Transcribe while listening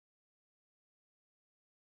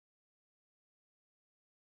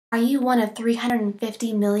Are you one of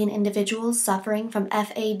 350 million individuals suffering from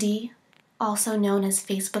FAD, also known as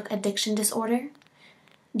Facebook addiction disorder?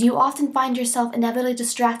 Do you often find yourself inevitably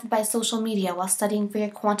distracted by social media while studying for your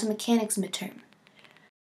quantum mechanics midterm?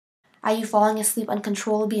 Are you falling asleep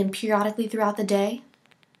uncontrollably and periodically throughout the day?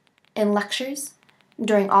 In lectures?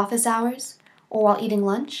 During office hours? Or while eating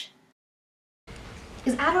lunch?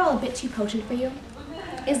 Is Adderall a bit too potent for you?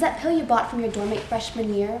 Is that pill you bought from your dorm mate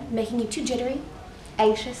freshman year making you too jittery,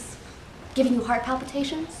 anxious, giving you heart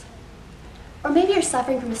palpitations? Or maybe you're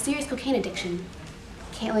suffering from a serious cocaine addiction.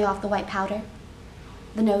 Can't lay off the white powder,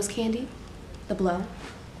 the nose candy, the blow.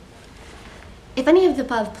 If any of the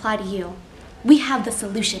above apply to you, we have the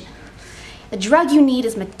solution. The drug you need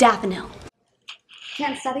is Modafinil.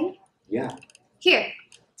 Can't study? Yeah. Here,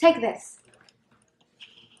 take this.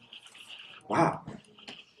 Wow.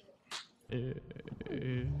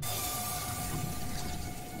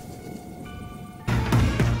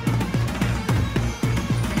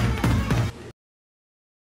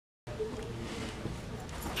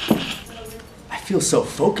 I feel so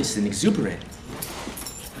focused and exuberant.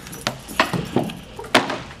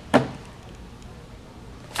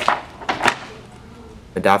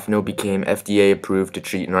 Modafinil became FDA approved to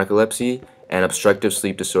treat narcolepsy and obstructive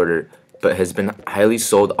sleep disorder, but has been highly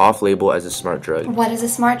sold off-label as a smart drug. What is a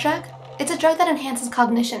smart drug? It's a drug that enhances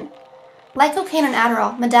cognition. Like cocaine and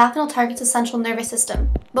Adderall, Modafinil targets the central nervous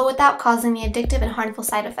system, but without causing the addictive and harmful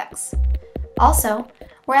side effects. Also,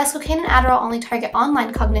 whereas cocaine and Adderall only target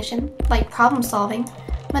online cognition, like problem solving,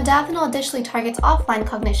 Modafinil additionally targets offline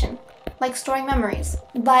cognition, like storing memories.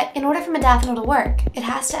 But in order for Modafinil to work, it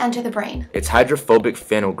has to enter the brain. Its hydrophobic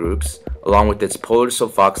phenyl groups, along with its polar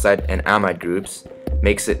sulfoxide and amide groups,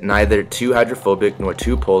 makes it neither too hydrophobic nor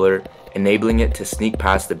too polar, enabling it to sneak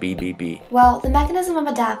past the BBB. Well, the mechanism of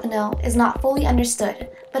Modafinil is not fully understood,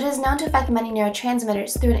 but it is known to affect many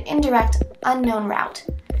neurotransmitters through an indirect, unknown route.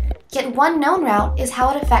 Yet one known route is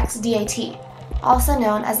how it affects DAT, also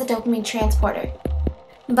known as the dopamine transporter.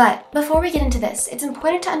 But before we get into this, it's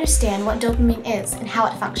important to understand what dopamine is and how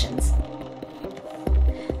it functions.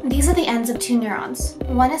 These are the ends of two neurons.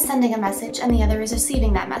 One is sending a message and the other is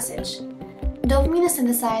receiving that message. Dopamine is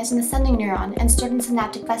synthesized in the sending neuron and stored in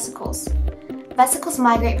synaptic vesicles. Vesicles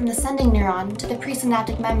migrate from the sending neuron to the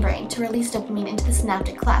presynaptic membrane to release dopamine into the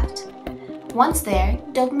synaptic cleft. Once there,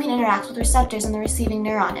 dopamine interacts with receptors in the receiving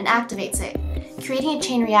neuron and activates it, creating a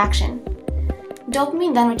chain reaction.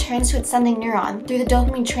 Dopamine then returns to its sending neuron through the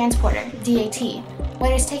dopamine transporter, DAT,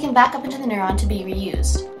 where it is taken back up into the neuron to be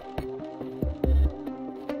reused.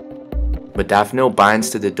 Modafinil binds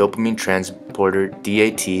to the dopamine transporter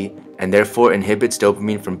DAT and therefore inhibits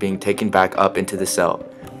dopamine from being taken back up into the cell.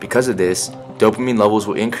 Because of this, dopamine levels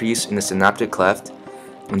will increase in the synaptic cleft,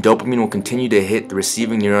 and dopamine will continue to hit the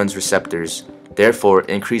receiving neuron's receptors, therefore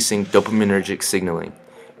increasing dopaminergic signaling.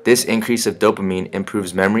 This increase of dopamine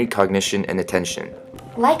improves memory, cognition, and attention.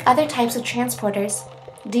 Like other types of transporters,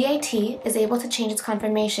 DAT is able to change its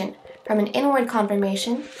conformation from an inward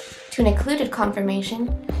conformation to an occluded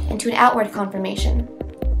conformation and to an outward conformation.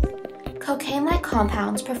 Cocaine-like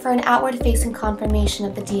compounds prefer an outward-facing conformation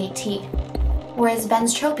of the DAT, whereas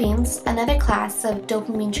benztropines, another class of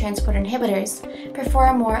dopamine transporter inhibitors, prefer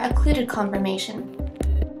a more occluded conformation.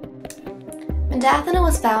 Modafinil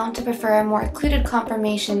was found to prefer a more occluded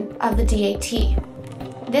conformation of the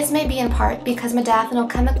DAT. This may be in part because Modafinil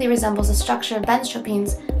chemically resembles the structure of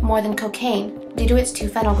benztropines more than cocaine due to its two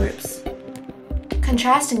phenyl groups.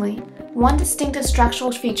 Contrastingly, one distinctive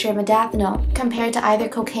structural feature of Modafinil compared to either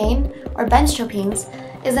cocaine or benztropines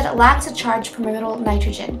is that it lacks a charged pyrimidal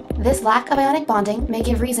nitrogen. This lack of ionic bonding may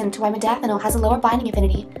give reason to why Modafinil has a lower binding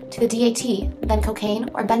affinity to the DAT than cocaine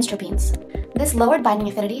or benztropines. This lowered binding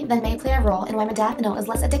affinity then may play a role in why Modafinil is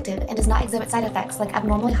less addictive and does not exhibit side effects like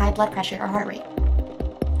abnormally high blood pressure or heart rate.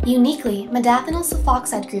 Uniquely, Modafinil's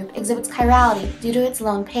sulfoxide group exhibits chirality due to its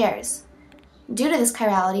lone pairs. Due to this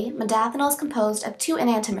chirality, Modafinil is composed of two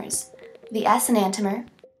enantiomers, the S enantiomer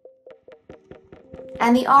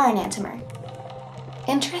and the R enantiomer.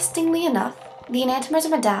 Interestingly enough, the enantiomers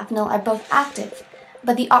of Modafinil are both active,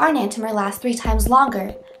 but the R enantiomer lasts 3 times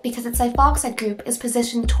longer because its sulfoxide group is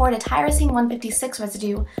positioned toward a tyrosine 156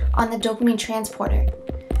 residue on the dopamine transporter.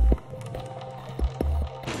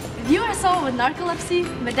 If you are someone with narcolepsy,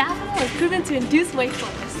 Modafinil has proven to induce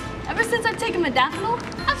wakefulness. Ever since I've taken Modafinil,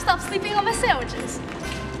 I've stopped sleeping on my sandwiches.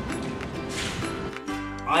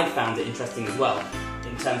 I found it interesting as well,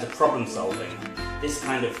 in terms of problem solving. This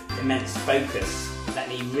kind of immense focus let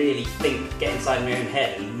me really think, get inside my own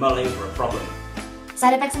head and mull over a problem.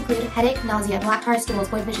 Side effects include headache, nausea, black tar, stools,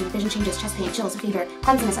 blurred vision, vision changes, chest pain, chills, fever,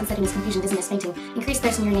 clumsiness, unsteadiness, confusion, dizziness, fainting, increased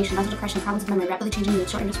thirst and urination, mental depression, problems with memory, rapidly changing mood,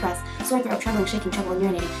 shortness of breath, sore throat, trembling, shaking, trouble in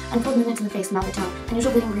urinating, unfilled movements in the face, mouth, or tongue,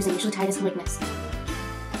 unusual bleeding, bruising, usually tiredness and weakness.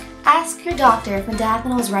 Ask your doctor if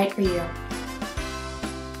modafinil is right for you.